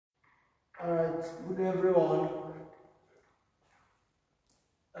Alright, good day everyone.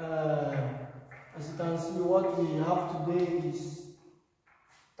 As you can see, what we have today is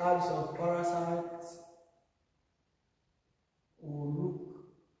types of parasites. We'll look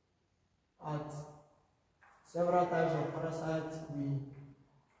at several types of parasites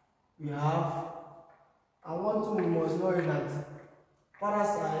we have. And one thing we must know is that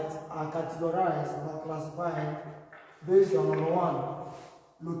parasites are categorized or classified based on number one,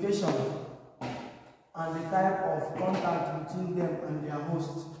 location, and the type of contact between them and their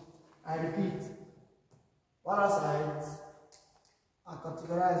host. I repeat, parasites are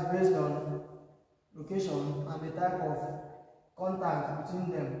categorized based on location and the type of contact between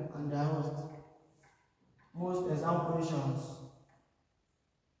them and their host. Most examples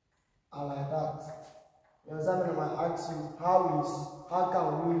are like that. The examiner might ask you, how can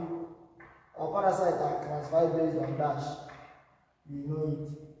we, or parasites are classified based on dash? You know it.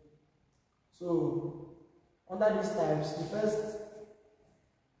 So, under these types, the first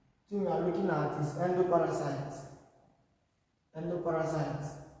thing we are looking at is endoparasites. Endoparasites.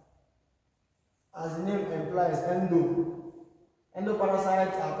 As the name implies,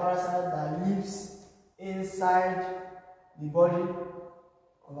 endoparasites are parasites that lives inside the body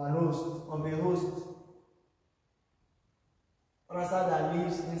of a host. Parasite that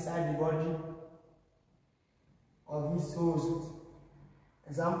lives inside the body of his host.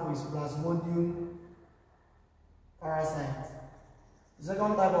 Example is Plasmodium parasite. The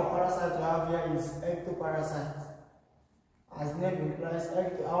second type of parasite we have here is ectoparasite. As the name implies,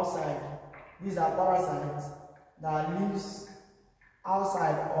 outside. These are parasites that lives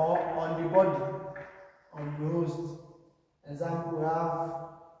outside or on the body of the host. Example, we have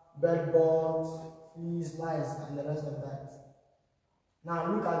bedbugs, fleas, lice, and the rest of that. Now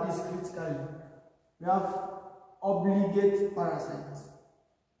look at this critically. We have obligate parasites.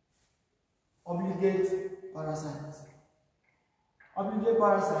 Obligate parasites. Obligate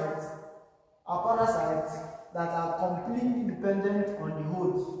parasites are parasites that are completely dependent on the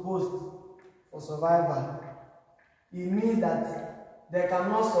host for survival. It means that they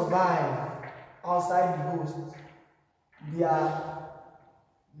cannot survive outside the host.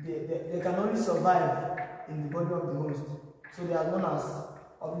 They can only survive in the body of the host. So they are known as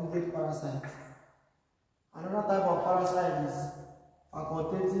obligate parasites. Another type of parasite is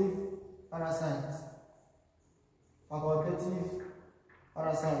facultative parasites. Facultative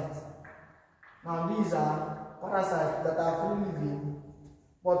parasites. Now these are parasites that are free living,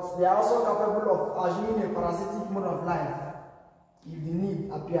 but they are also capable of assuming a parasitic mode of life if the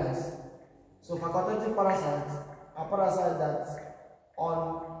need appears. So facultative parasites are parasites that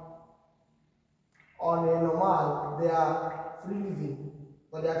on a normal they are free living,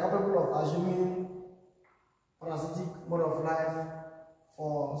 but they are capable of assuming parasitic mode of life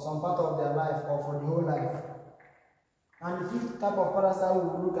for some part of their life or for the whole life. And the fifth type of parasite we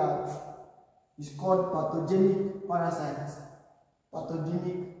will look at is called pathogenic parasites.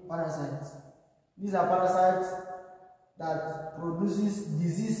 Pathogenic parasites. These are parasites that produces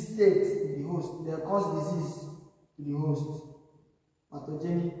disease state in the host. They cause disease to the host.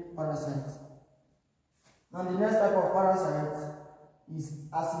 Pathogenic parasites. And the next type of parasite is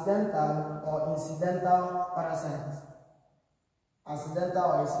accidental or incidental parasites. Accidental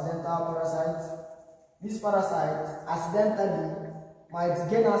or incidental parasites. These parasites accidentally might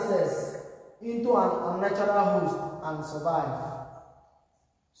gain access into an unnatural host and survive.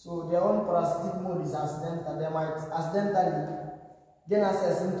 So their own parasitic mode is accidental. They might accidentally gain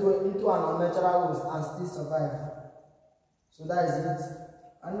access into an unnatural host and still survive. So that is it.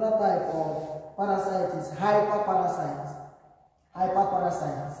 Another type of parasite is hyperparasites.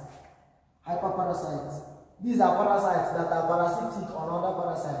 Hyperparasites. Hyperparasites. These are parasites that are parasitic on other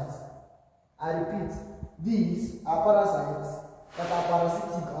parasites. I repeat, these are parasites that are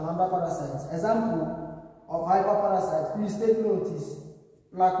parasitic on other parasites. Example of hyperparasites, please take notice.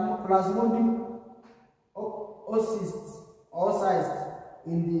 Plasmodium oocyst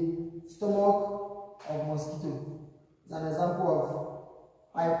in the stomach of mosquito is an example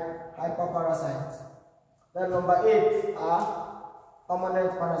of hyperparasites. Then number 8 are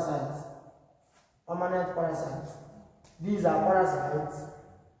permanent parasites. Permanent parasites. These are parasites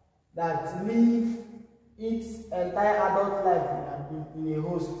that live its entire adult life in a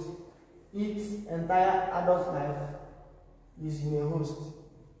host. Its entire adult life is in a host.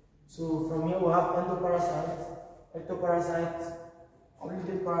 So from here we have endoparasites, ectoparasites,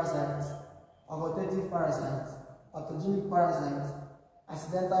 obligate parasites, facultative parasites, pathogenic parasites,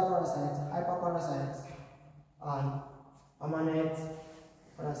 accidental parasites, hyperparasites, and permanent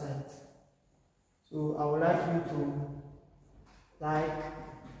parasites. So I would like you to like,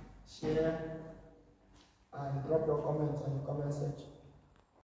 share, and drop your comments on the comment section.